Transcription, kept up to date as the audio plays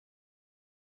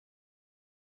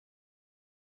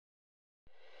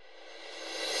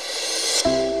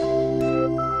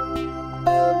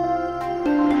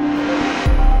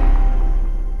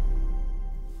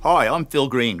Hi, I'm Phil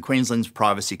Green, Queensland's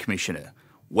Privacy Commissioner.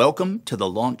 Welcome to the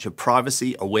launch of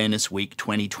Privacy Awareness Week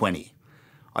 2020.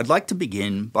 I'd like to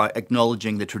begin by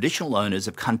acknowledging the traditional owners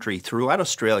of country throughout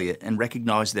Australia and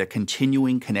recognise their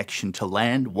continuing connection to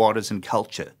land, waters and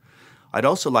culture. I'd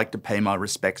also like to pay my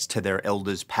respects to their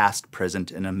elders past,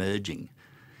 present and emerging.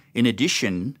 In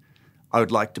addition, I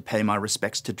would like to pay my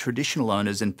respects to traditional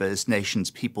owners and First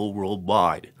Nations people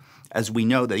worldwide, as we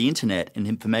know the internet and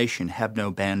information have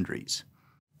no boundaries.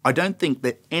 I don't think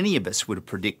that any of us would have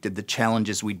predicted the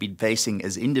challenges we'd be facing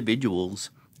as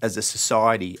individuals, as a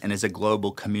society and as a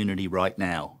global community right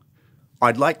now.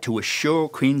 I'd like to assure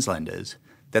Queenslanders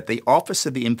that the Office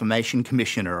of the Information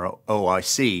Commissioner, or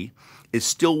OIC, is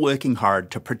still working hard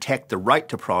to protect the right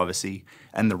to privacy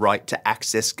and the right to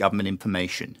access government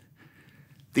information.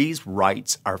 These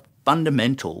rights are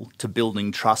fundamental to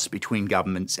building trust between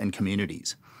governments and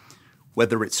communities,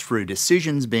 whether it's through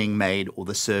decisions being made or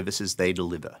the services they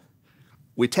deliver.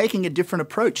 We're taking a different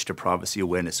approach to Privacy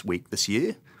Awareness Week this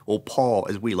year, or PAW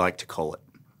as we like to call it.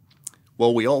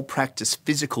 While we all practice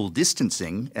physical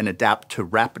distancing and adapt to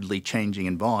rapidly changing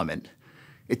environment,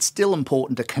 it's still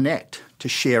important to connect, to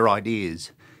share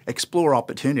ideas, explore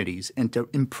opportunities, and to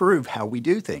improve how we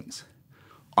do things.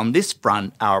 On this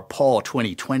front, our PAW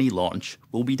 2020 launch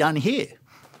will be done here,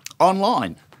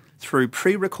 online, through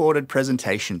pre-recorded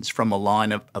presentations from a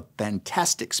line of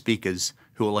fantastic speakers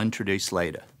who I'll introduce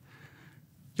later.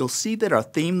 You'll see that our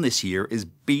theme this year is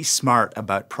Be Smart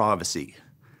About Privacy.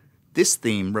 This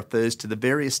theme refers to the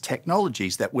various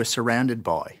technologies that we're surrounded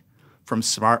by, from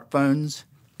smartphones,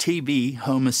 TV,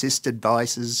 home-assisted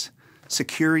devices,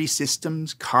 security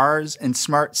systems, cars, and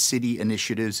smart city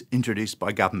initiatives introduced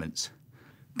by governments.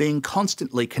 Being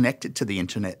constantly connected to the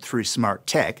internet through smart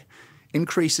tech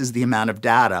increases the amount of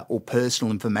data or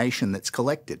personal information that's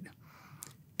collected.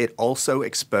 It also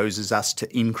exposes us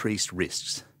to increased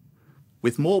risks.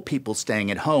 With more people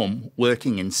staying at home,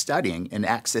 working and studying and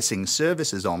accessing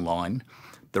services online,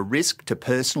 the risk to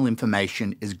personal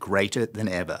information is greater than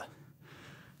ever.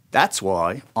 That's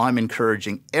why I'm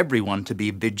encouraging everyone to be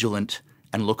vigilant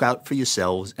and look out for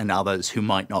yourselves and others who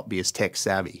might not be as tech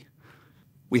savvy.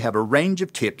 We have a range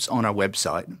of tips on our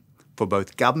website for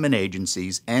both government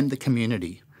agencies and the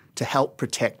community to help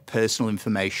protect personal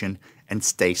information and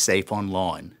stay safe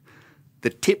online. The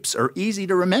tips are easy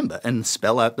to remember and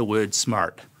spell out the word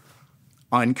SMART.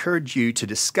 I encourage you to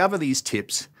discover these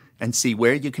tips and see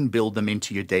where you can build them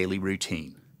into your daily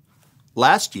routine.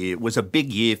 Last year was a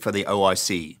big year for the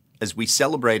OIC as we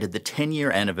celebrated the 10-year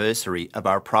anniversary of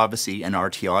our privacy and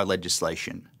RTI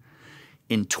legislation.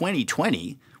 In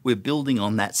 2020, we're building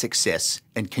on that success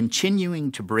and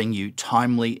continuing to bring you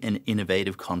timely and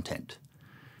innovative content.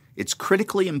 It's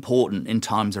critically important in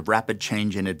times of rapid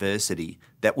change and adversity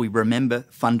that we remember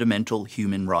fundamental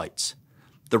human rights.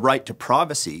 The right to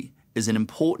privacy is an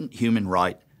important human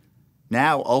right,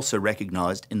 now also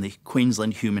recognised in the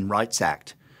Queensland Human Rights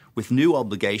Act, with new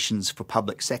obligations for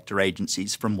public sector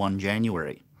agencies from 1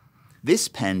 January. This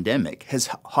pandemic has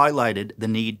highlighted the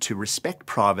need to respect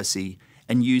privacy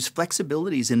and use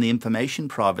flexibilities in the Information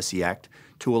Privacy Act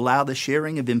to allow the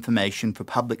sharing of information for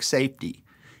public safety,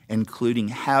 including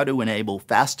how to enable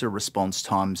faster response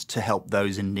times to help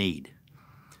those in need.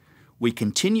 We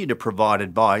continue to provide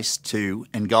advice to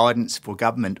and guidance for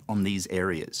government on these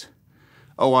areas.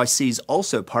 OIC is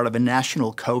also part of a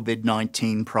national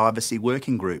COVID-19 privacy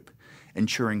working group,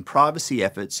 ensuring privacy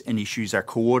efforts and issues are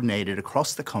coordinated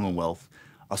across the Commonwealth,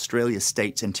 Australia's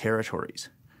states and territories.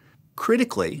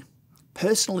 Critically,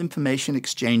 personal information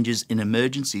exchanges in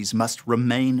emergencies must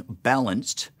remain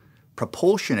balanced,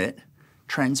 proportionate,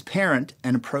 transparent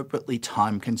and appropriately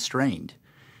time-constrained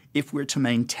if we're to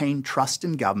maintain trust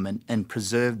in government and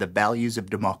preserve the values of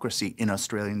democracy in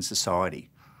Australian society.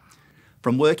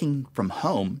 From working from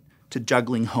home to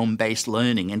juggling home-based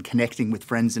learning and connecting with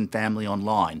friends and family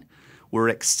online, we're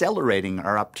accelerating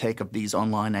our uptake of these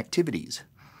online activities.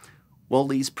 While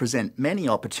these present many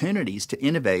opportunities to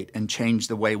innovate and change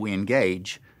the way we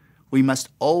engage, we must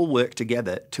all work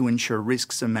together to ensure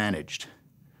risks are managed.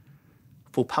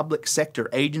 For public sector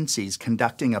agencies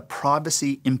conducting a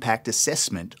privacy impact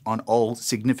assessment on all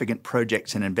significant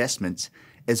projects and investments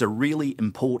is a really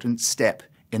important step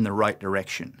in the right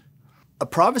direction. A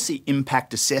privacy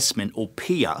impact assessment, or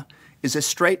PIA, is a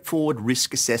straightforward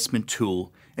risk assessment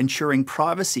tool ensuring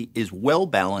privacy is well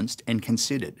balanced and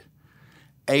considered.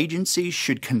 Agencies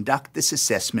should conduct this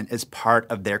assessment as part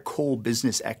of their core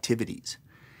business activities.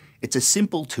 It's a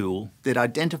simple tool that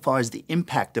identifies the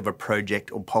impact of a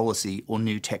project or policy or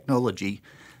new technology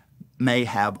may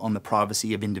have on the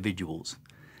privacy of individuals,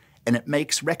 and it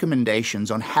makes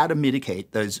recommendations on how to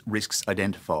mitigate those risks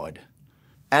identified.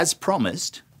 As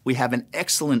promised, we have an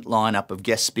excellent lineup of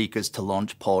guest speakers to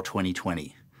launch PAW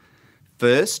 2020.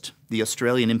 First, the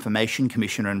Australian Information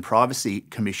Commissioner and Privacy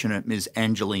Commissioner, Ms.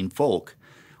 Angelene Falk,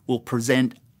 will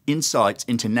present insights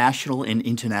into national and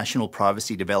international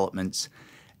privacy developments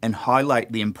and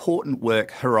highlight the important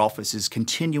work her office is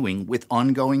continuing with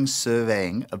ongoing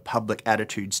surveying of public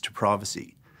attitudes to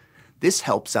privacy. This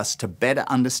helps us to better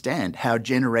understand how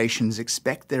generations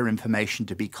expect their information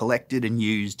to be collected and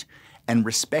used and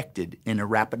respected in a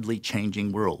rapidly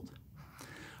changing world.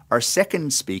 Our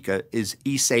second speaker is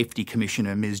eSafety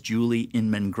Commissioner Ms. Julie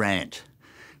Inman Grant.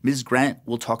 Ms. Grant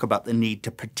will talk about the need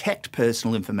to protect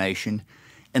personal information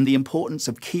and the importance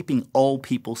of keeping all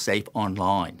people safe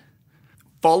online.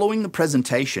 Following the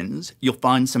presentations, you'll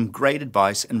find some great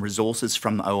advice and resources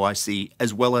from the OIC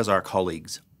as well as our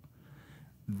colleagues.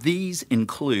 These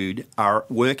include our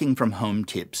working from home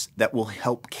tips that will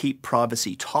help keep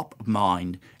privacy top of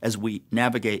mind as we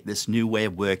navigate this new way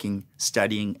of working,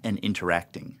 studying and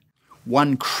interacting.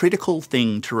 One critical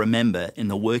thing to remember in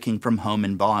the working from home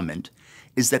environment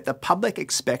is that the public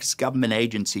expects government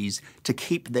agencies to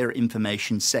keep their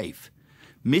information safe.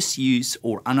 Misuse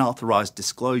or unauthorised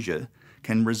disclosure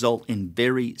can result in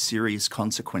very serious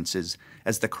consequences,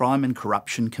 as the Crime and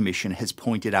Corruption Commission has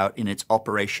pointed out in its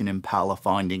Operation Impala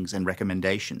findings and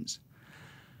recommendations.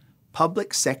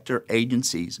 Public sector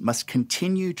agencies must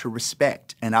continue to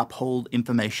respect and uphold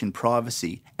information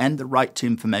privacy and the right to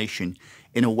information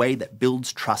in a way that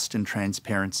builds trust and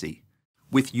transparency.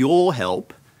 With your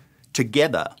help,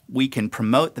 together we can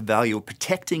promote the value of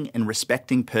protecting and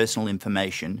respecting personal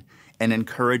information and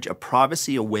encourage a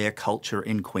privacy-aware culture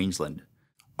in Queensland.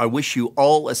 I wish you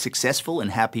all a successful and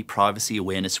happy Privacy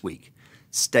Awareness Week.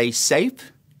 Stay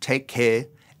safe, take care,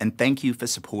 and thank you for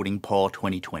supporting PAW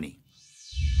 2020.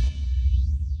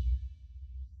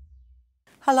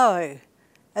 Hello.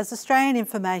 As Australian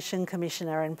Information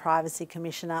Commissioner and Privacy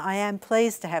Commissioner, I am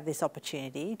pleased to have this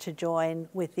opportunity to join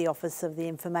with the Office of the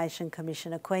Information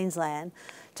Commissioner Queensland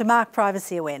to mark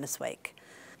Privacy Awareness Week.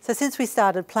 So since we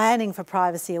started planning for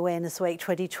Privacy Awareness Week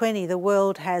 2020, the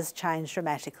world has changed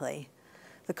dramatically.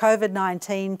 The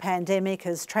COVID-19 pandemic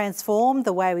has transformed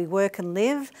the way we work and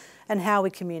live and how we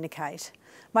communicate.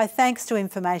 My thanks to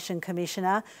Information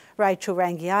Commissioner Rachel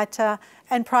Rangiaita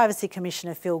and Privacy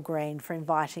Commissioner Phil Green for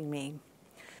inviting me.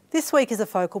 This week is a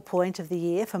focal point of the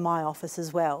year for my office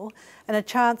as well, and a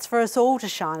chance for us all to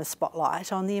shine a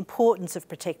spotlight on the importance of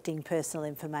protecting personal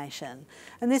information,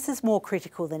 and this is more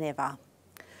critical than ever.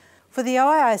 For the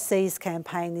OIC's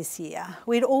campaign this year,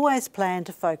 we'd always planned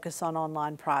to focus on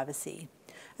online privacy.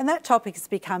 And that topic has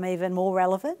become even more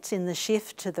relevant in the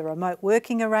shift to the remote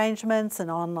working arrangements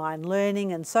and online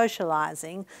learning and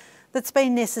socialising that's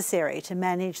been necessary to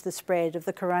manage the spread of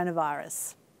the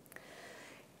coronavirus.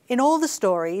 In all the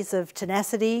stories of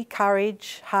tenacity,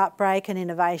 courage, heartbreak and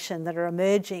innovation that are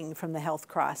emerging from the health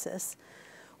crisis,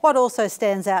 what also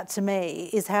stands out to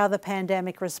me is how the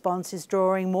pandemic response is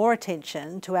drawing more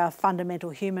attention to our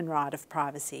fundamental human right of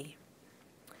privacy.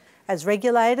 As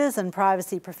regulators and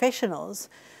privacy professionals,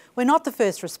 we're not the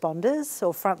first responders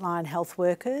or frontline health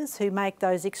workers who make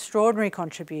those extraordinary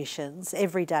contributions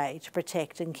every day to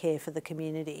protect and care for the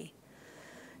community.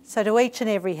 So to each and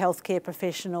every healthcare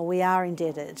professional we are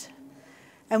indebted.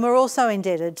 And we're also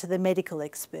indebted to the medical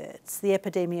experts, the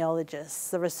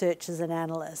epidemiologists, the researchers and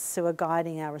analysts who are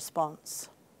guiding our response.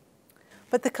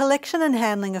 But the collection and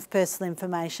handling of personal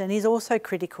information is also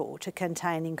critical to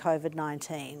containing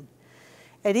COVID-19.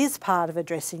 It is part of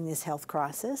addressing this health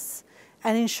crisis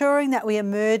and ensuring that we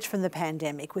emerge from the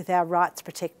pandemic with our rights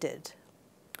protected.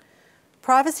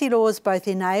 Privacy laws both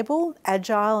enable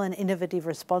agile and innovative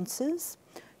responses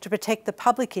to protect the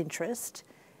public interest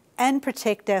and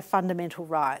protect our fundamental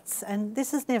rights, and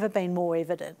this has never been more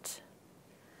evident.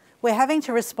 We're having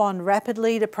to respond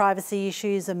rapidly to privacy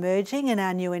issues emerging in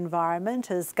our new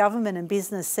environment as government and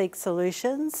business seek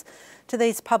solutions to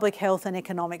these public health and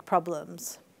economic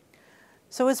problems.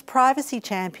 So as privacy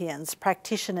champions,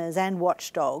 practitioners and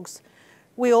watchdogs,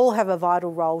 we all have a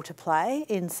vital role to play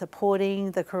in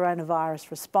supporting the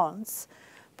coronavirus response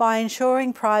by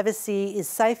ensuring privacy is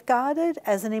safeguarded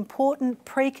as an important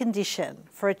precondition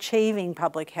for achieving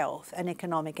public health and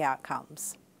economic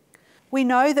outcomes. We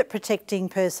know that protecting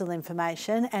personal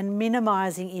information and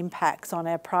minimising impacts on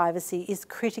our privacy is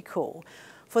critical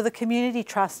for the community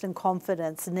trust and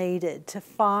confidence needed to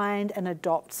find and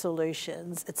adopt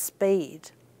solutions at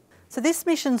speed. So this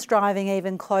mission's driving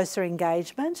even closer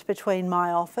engagement between my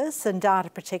office and data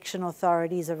protection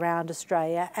authorities around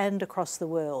Australia and across the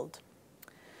world.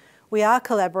 We are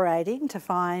collaborating to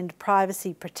find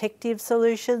privacy protective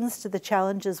solutions to the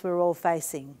challenges we're all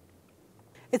facing.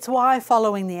 It's why,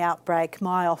 following the outbreak,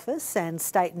 my office and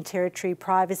state and territory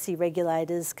privacy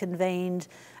regulators convened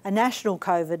a national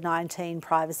COVID-19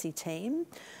 privacy team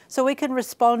so we can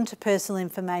respond to personal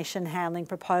information handling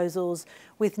proposals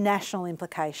with national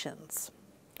implications.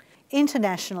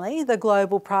 Internationally, the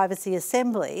Global Privacy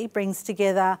Assembly brings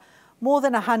together more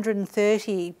than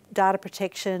 130 data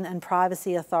protection and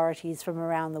privacy authorities from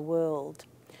around the world.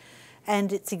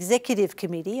 And its executive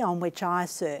committee, on which I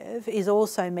serve, is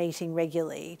also meeting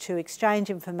regularly to exchange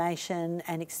information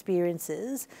and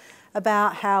experiences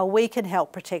about how we can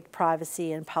help protect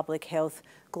privacy and public health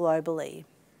globally.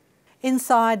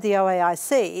 Inside the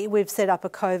OAIC, we've set up a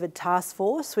COVID task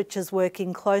force which is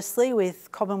working closely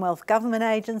with Commonwealth government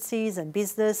agencies and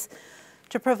business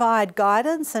to provide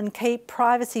guidance and keep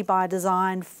privacy by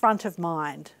design front of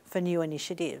mind for new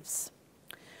initiatives.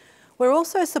 We're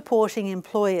also supporting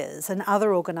employers and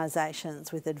other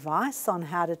organisations with advice on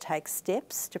how to take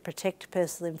steps to protect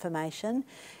personal information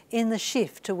in the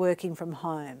shift to working from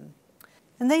home.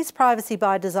 And these privacy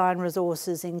by design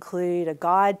resources include a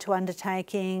guide to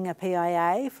undertaking a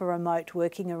PIA for remote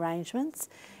working arrangements,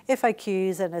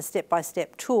 FAQs and a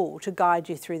step-by-step tool to guide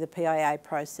you through the PIA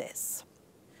process.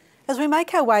 As we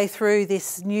make our way through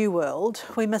this new world,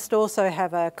 we must also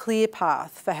have a clear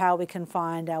path for how we can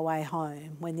find our way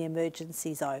home when the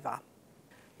emergency's over.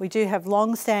 We do have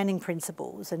long-standing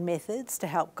principles and methods to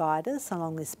help guide us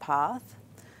along this path.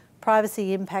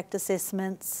 Privacy impact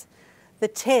assessments, the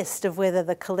test of whether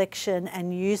the collection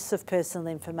and use of personal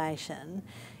information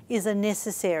is a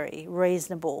necessary,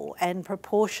 reasonable and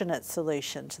proportionate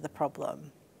solution to the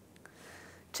problem.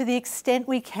 To the extent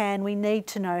we can, we need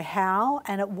to know how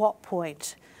and at what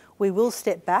point we will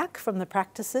step back from the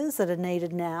practices that are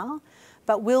needed now,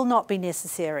 but will not be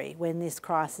necessary when this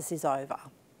crisis is over.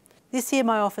 This year,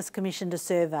 my office commissioned a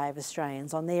survey of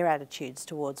Australians on their attitudes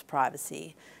towards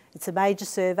privacy. It's a major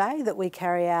survey that we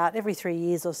carry out every 3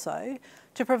 years or so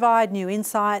to provide new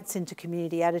insights into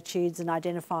community attitudes and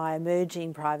identify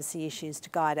emerging privacy issues to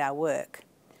guide our work.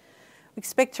 We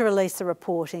expect to release a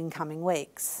report in coming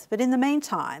weeks, but in the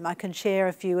meantime, I can share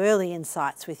a few early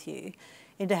insights with you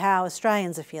into how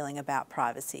Australians are feeling about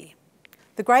privacy.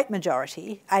 The great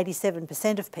majority,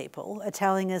 87% of people, are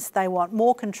telling us they want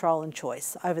more control and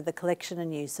choice over the collection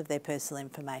and use of their personal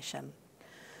information.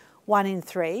 1 in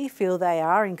 3 feel they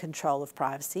are in control of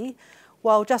privacy,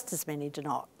 while just as many do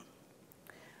not.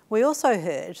 We also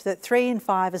heard that 3 in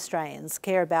 5 Australians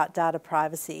care about data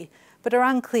privacy, but are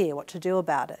unclear what to do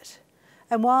about it.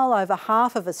 And while over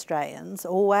half of Australians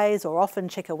always or often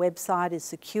check a website is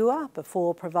secure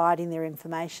before providing their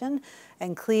information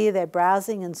and clear their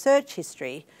browsing and search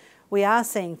history, we are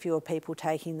seeing fewer people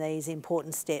taking these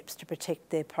important steps to protect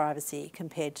their privacy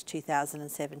compared to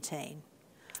 2017.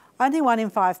 Only 1 in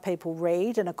 5 people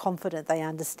read and are confident they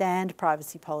understand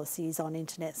privacy policies on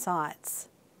internet sites.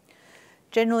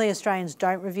 Generally, Australians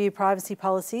don't review privacy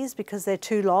policies because they're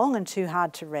too long and too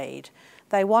hard to read.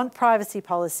 They want privacy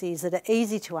policies that are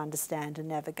easy to understand and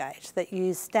navigate, that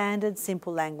use standard,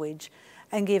 simple language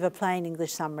and give a plain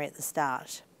English summary at the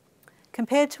start.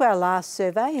 Compared to our last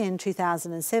survey in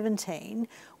 2017,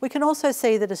 we can also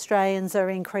see that Australians are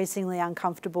increasingly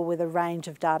uncomfortable with a range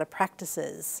of data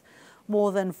practices.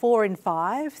 More than 4 in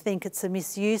 5 think it's a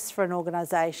misuse for an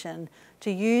organisation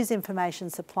to use information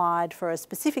supplied for a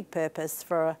specific purpose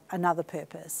for another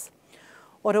purpose,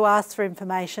 or to ask for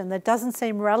information that doesn't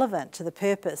seem relevant to the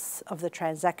purpose of the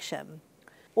transaction,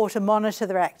 or to monitor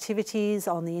their activities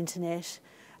on the internet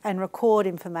and record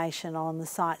information on the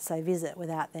sites they visit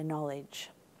without their knowledge.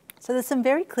 So there's some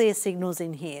very clear signals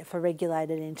in here for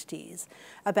regulated entities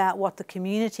about what the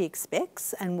community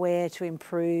expects and where to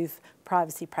improve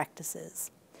privacy practices.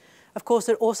 Of course,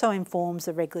 it also informs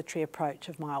the regulatory approach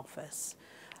of my office.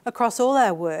 Across all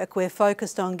our work, we're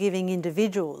focused on giving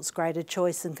individuals greater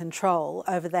choice and control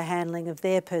over the handling of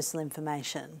their personal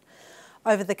information.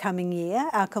 Over the coming year,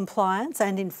 our compliance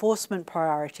and enforcement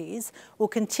priorities will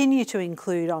continue to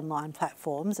include online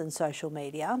platforms and social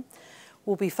media.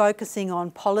 We'll be focusing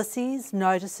on policies,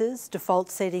 notices,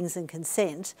 default settings and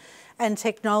consent, and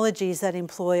technologies that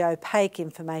employ opaque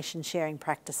information sharing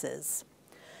practices.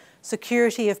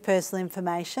 Security of personal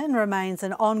information remains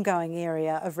an ongoing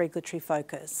area of regulatory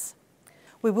focus.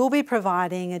 We will be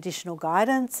providing additional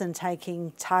guidance and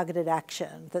taking targeted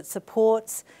action that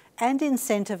supports and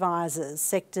incentivises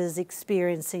sectors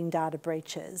experiencing data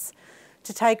breaches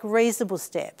to take reasonable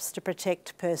steps to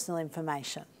protect personal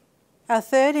information. Our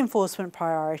third enforcement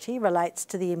priority relates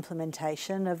to the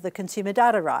implementation of the consumer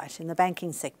data right in the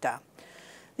banking sector.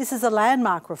 This is a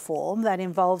landmark reform that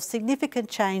involves significant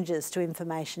changes to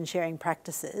information sharing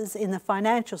practices in the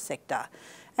financial sector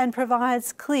and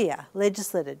provides clear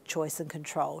legislated choice and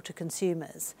control to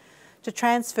consumers to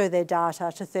transfer their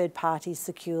data to third parties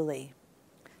securely.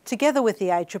 Together with the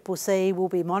ACCC, we'll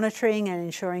be monitoring and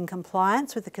ensuring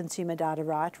compliance with the Consumer Data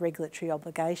Right regulatory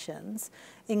obligations,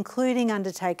 including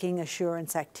undertaking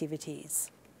assurance activities.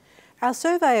 Our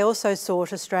survey also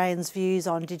sought Australians' views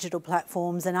on digital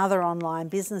platforms and other online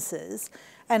businesses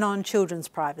and on children's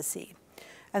privacy.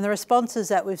 And the responses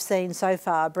that we've seen so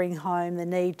far bring home the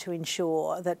need to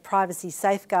ensure that privacy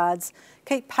safeguards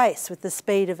keep pace with the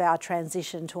speed of our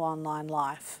transition to online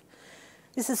life.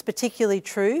 This is particularly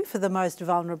true for the most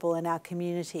vulnerable in our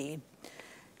community.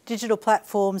 Digital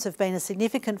platforms have been a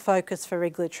significant focus for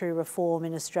regulatory reform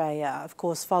in Australia, of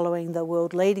course following the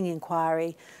world-leading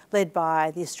inquiry led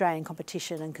by the Australian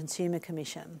Competition and Consumer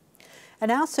Commission.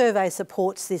 And our survey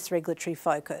supports this regulatory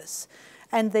focus,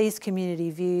 and these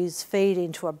community views feed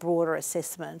into a broader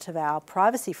assessment of our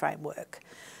privacy framework,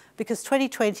 because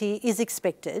 2020 is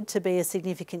expected to be a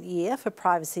significant year for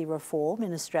privacy reform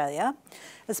in Australia.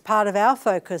 As part of our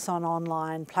focus on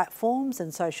online platforms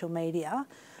and social media,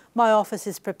 my office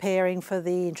is preparing for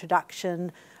the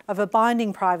introduction of a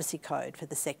binding privacy code for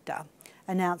the sector,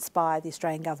 announced by the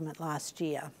Australian Government last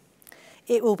year.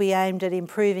 It will be aimed at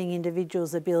improving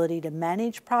individuals' ability to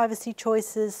manage privacy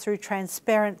choices through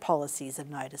transparent policies and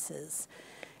notices,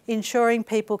 ensuring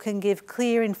people can give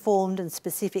clear, informed and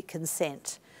specific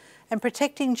consent, and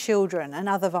protecting children and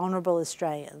other vulnerable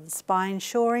Australians by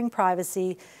ensuring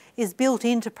privacy is built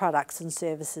into products and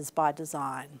services by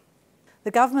design.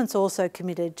 The government's also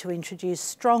committed to introduce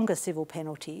stronger civil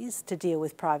penalties to deal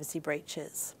with privacy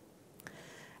breaches.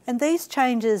 And these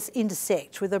changes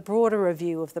intersect with a broader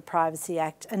review of the Privacy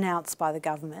Act announced by the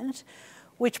government,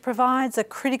 which provides a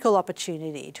critical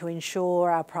opportunity to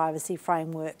ensure our privacy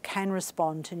framework can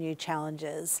respond to new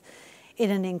challenges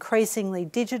in an increasingly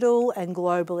digital and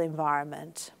global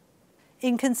environment.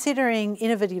 In considering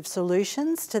innovative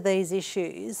solutions to these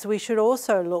issues, we should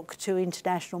also look to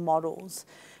international models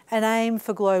and aim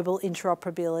for global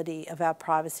interoperability of our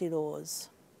privacy laws.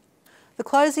 The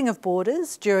closing of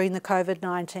borders during the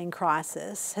COVID-19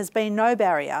 crisis has been no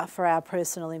barrier for our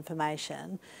personal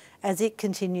information as it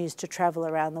continues to travel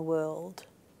around the world.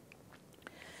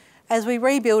 As we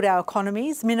rebuild our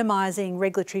economies, minimising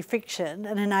regulatory friction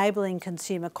and enabling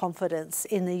consumer confidence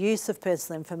in the use of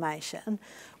personal information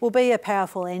will be a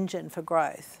powerful engine for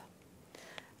growth.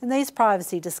 And these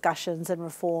privacy discussions and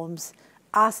reforms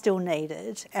are still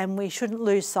needed, and we shouldn't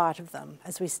lose sight of them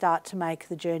as we start to make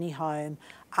the journey home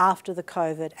after the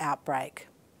COVID outbreak.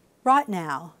 Right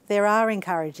now, there are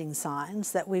encouraging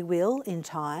signs that we will, in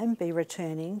time, be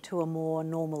returning to a more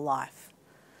normal life.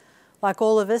 Like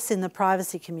all of us in the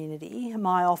privacy community,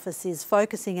 my office is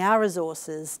focusing our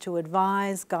resources to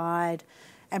advise, guide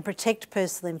and protect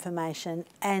personal information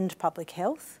and public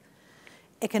health.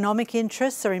 Economic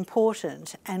interests are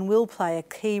important and will play a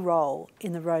key role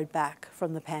in the road back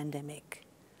from the pandemic.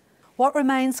 What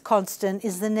remains constant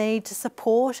is the need to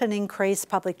support and increase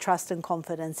public trust and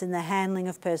confidence in the handling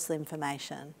of personal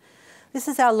information. This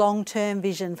is our long-term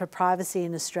vision for privacy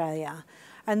in Australia,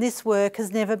 and this work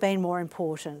has never been more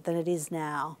important than it is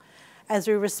now, as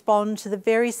we respond to the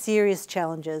very serious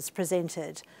challenges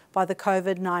presented by the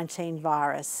COVID-19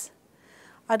 virus.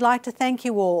 I'd like to thank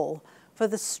you all for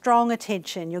the strong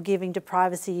attention you're giving to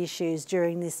privacy issues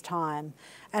during this time,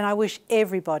 and I wish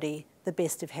everybody the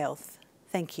best of health.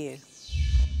 Thank you.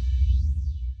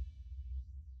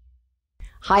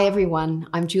 Hi everyone,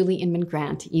 I'm Julie Inman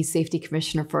Grant, eSafety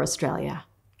Commissioner for Australia.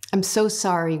 I'm so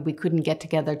sorry we couldn't get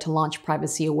together to launch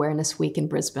Privacy Awareness Week in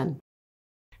Brisbane.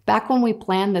 Back when we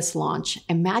planned this launch,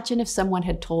 imagine if someone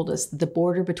had told us that the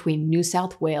border between New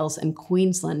South Wales and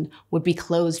Queensland would be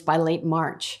closed by late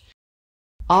March.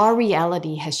 Our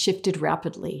reality has shifted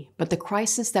rapidly, but the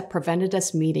crisis that prevented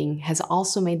us meeting has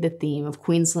also made the theme of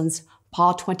Queensland's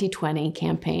PAW 2020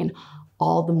 campaign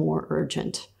all the more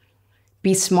urgent.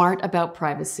 Be smart about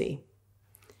privacy.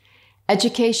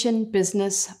 Education,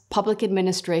 business, public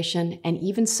administration, and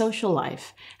even social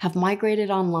life have migrated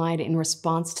online in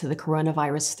response to the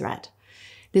coronavirus threat.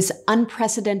 This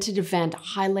unprecedented event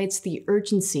highlights the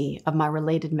urgency of my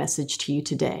related message to you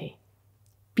today.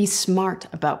 Be smart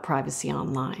about privacy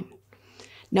online.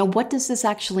 Now, what does this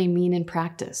actually mean in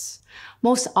practice?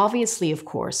 Most obviously, of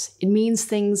course, it means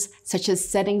things such as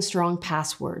setting strong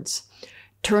passwords,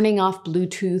 turning off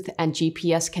Bluetooth and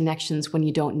GPS connections when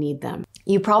you don't need them.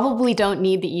 You probably don't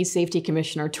need the eSafety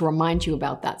Commissioner to remind you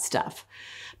about that stuff.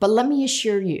 But let me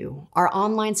assure you, our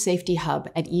online safety hub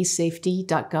at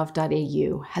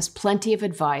esafety.gov.au has plenty of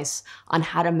advice on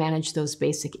how to manage those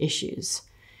basic issues.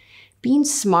 Being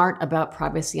smart about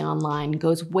privacy online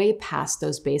goes way past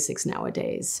those basics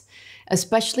nowadays,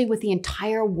 especially with the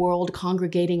entire world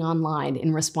congregating online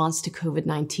in response to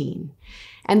COVID-19.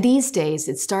 And these days,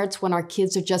 it starts when our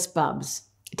kids are just bubs.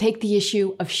 Take the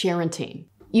issue of sharenting.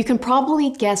 You can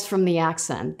probably guess from the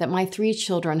accent that my 3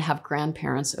 children have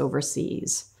grandparents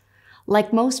overseas.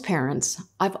 Like most parents,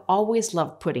 I've always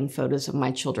loved putting photos of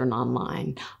my children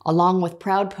online, along with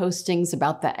proud postings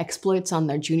about the exploits on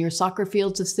their junior soccer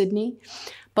fields of Sydney.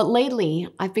 But lately,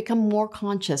 I've become more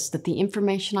conscious that the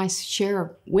information I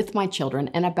share with my children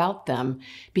and about them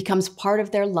becomes part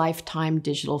of their lifetime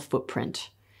digital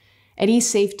footprint. At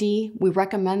eSafety, we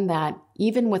recommend that,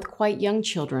 even with quite young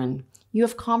children, you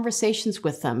have conversations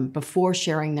with them before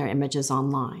sharing their images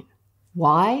online.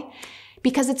 Why?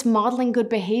 Because it's modeling good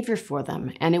behavior for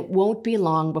them, and it won't be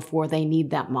long before they need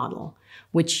that model,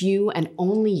 which you and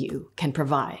only you can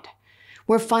provide.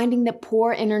 We're finding that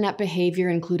poor internet behavior,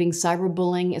 including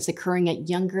cyberbullying, is occurring at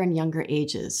younger and younger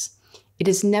ages. It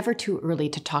is never too early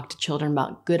to talk to children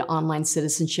about good online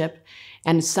citizenship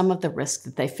and some of the risks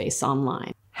that they face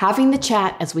online. Having the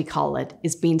chat, as we call it,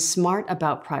 is being smart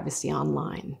about privacy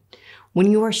online. When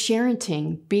you are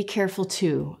sharing, be careful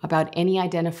too about any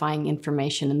identifying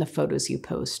information in the photos you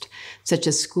post, such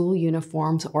as school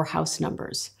uniforms or house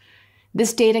numbers.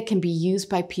 This data can be used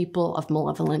by people of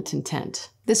malevolent intent.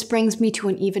 This brings me to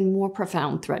an even more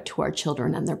profound threat to our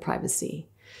children and their privacy.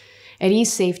 At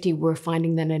eSafety, we're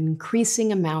finding that an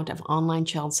increasing amount of online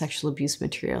child sexual abuse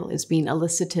material is being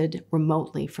elicited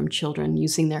remotely from children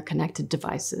using their connected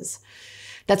devices.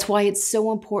 That's why it's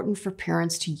so important for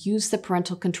parents to use the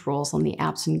parental controls on the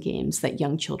apps and games that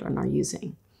young children are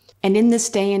using. And in this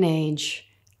day and age,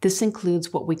 this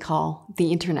includes what we call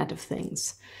the Internet of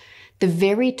Things. The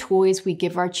very toys we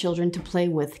give our children to play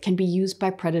with can be used by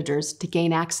predators to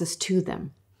gain access to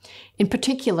them. In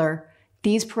particular,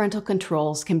 these parental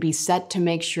controls can be set to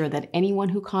make sure that anyone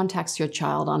who contacts your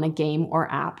child on a game or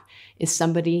app is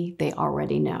somebody they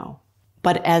already know.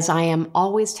 But as I am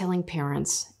always telling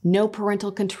parents, no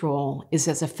parental control is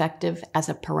as effective as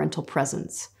a parental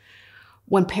presence.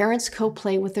 When parents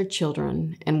co-play with their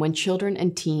children, and when children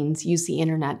and teens use the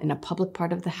internet in a public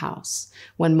part of the house,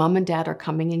 when mom and dad are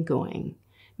coming and going,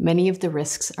 many of the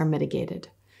risks are mitigated.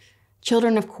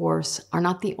 Children, of course, are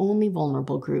not the only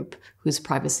vulnerable group whose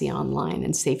privacy online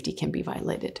and safety can be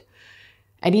violated.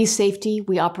 At eSafety,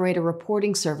 we operate a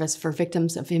reporting service for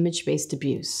victims of image-based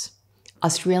abuse.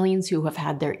 Australians who have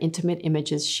had their intimate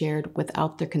images shared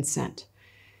without their consent.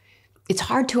 It's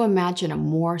hard to imagine a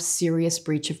more serious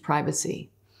breach of privacy.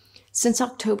 Since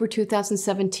October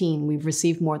 2017, we've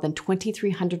received more than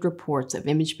 2,300 reports of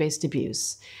image-based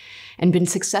abuse and been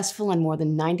successful in more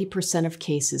than 90% of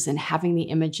cases in having the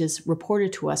images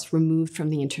reported to us removed from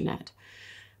the internet.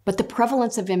 But the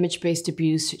prevalence of image-based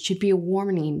abuse should be a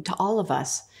warning to all of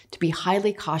us to be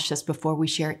highly cautious before we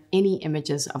share any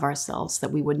images of ourselves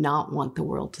that we would not want the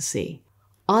world to see.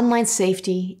 Online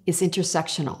safety is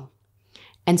intersectional,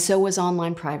 and so is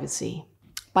online privacy.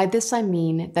 By this I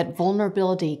mean that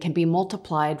vulnerability can be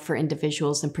multiplied for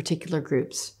individuals and particular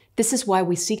groups. This is why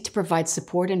we seek to provide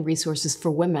support and resources for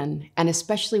women, and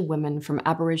especially women from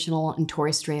Aboriginal and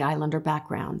Torres Strait Islander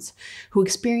backgrounds, who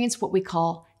experience what we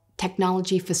call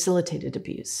technology-facilitated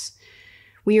abuse.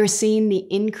 We are seeing the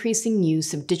increasing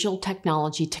use of digital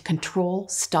technology to control,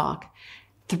 stalk,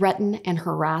 threaten, and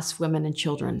harass women and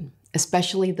children,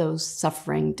 especially those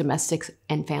suffering domestic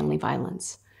and family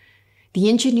violence. The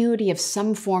ingenuity of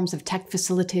some forms of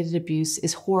tech-facilitated abuse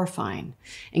is horrifying,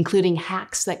 including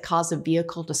hacks that cause a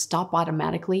vehicle to stop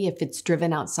automatically if it's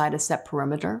driven outside a set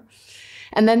perimeter.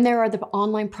 And then there are the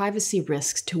online privacy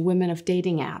risks to women of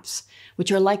dating apps,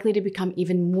 which are likely to become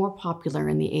even more popular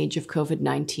in the age of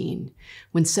COVID-19,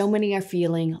 when so many are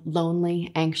feeling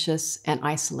lonely, anxious, and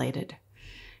isolated.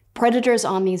 Predators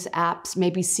on these apps may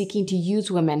be seeking to use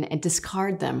women and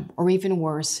discard them, or even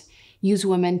worse, use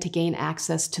women to gain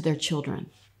access to their children.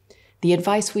 The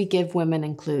advice we give women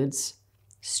includes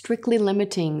strictly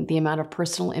limiting the amount of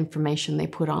personal information they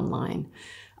put online,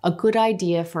 a good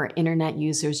idea for internet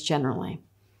users generally.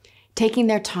 Taking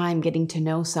their time getting to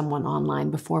know someone online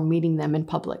before meeting them in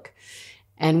public.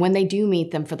 And when they do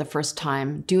meet them for the first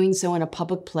time, doing so in a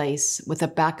public place with a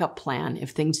backup plan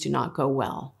if things do not go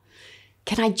well.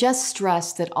 Can I just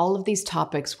stress that all of these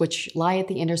topics, which lie at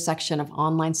the intersection of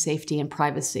online safety and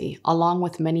privacy, along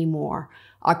with many more,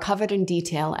 are covered in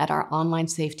detail at our Online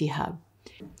Safety Hub.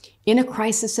 In a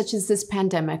crisis such as this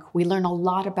pandemic, we learn a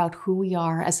lot about who we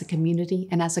are as a community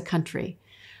and as a country.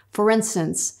 For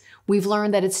instance, we've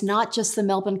learned that it's not just the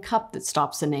Melbourne Cup that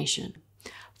stops a nation.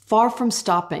 Far from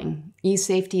stopping,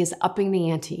 eSafety is upping the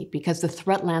ante because the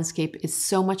threat landscape is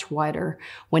so much wider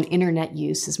when internet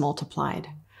use is multiplied.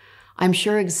 I'm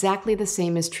sure exactly the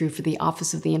same is true for the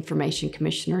Office of the Information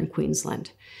Commissioner in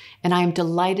Queensland, and I am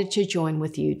delighted to join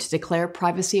with you to declare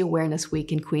Privacy Awareness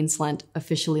Week in Queensland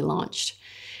officially launched.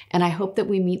 And I hope that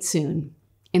we meet soon.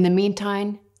 In the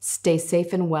meantime, stay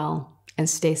safe and well, and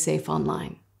stay safe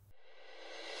online.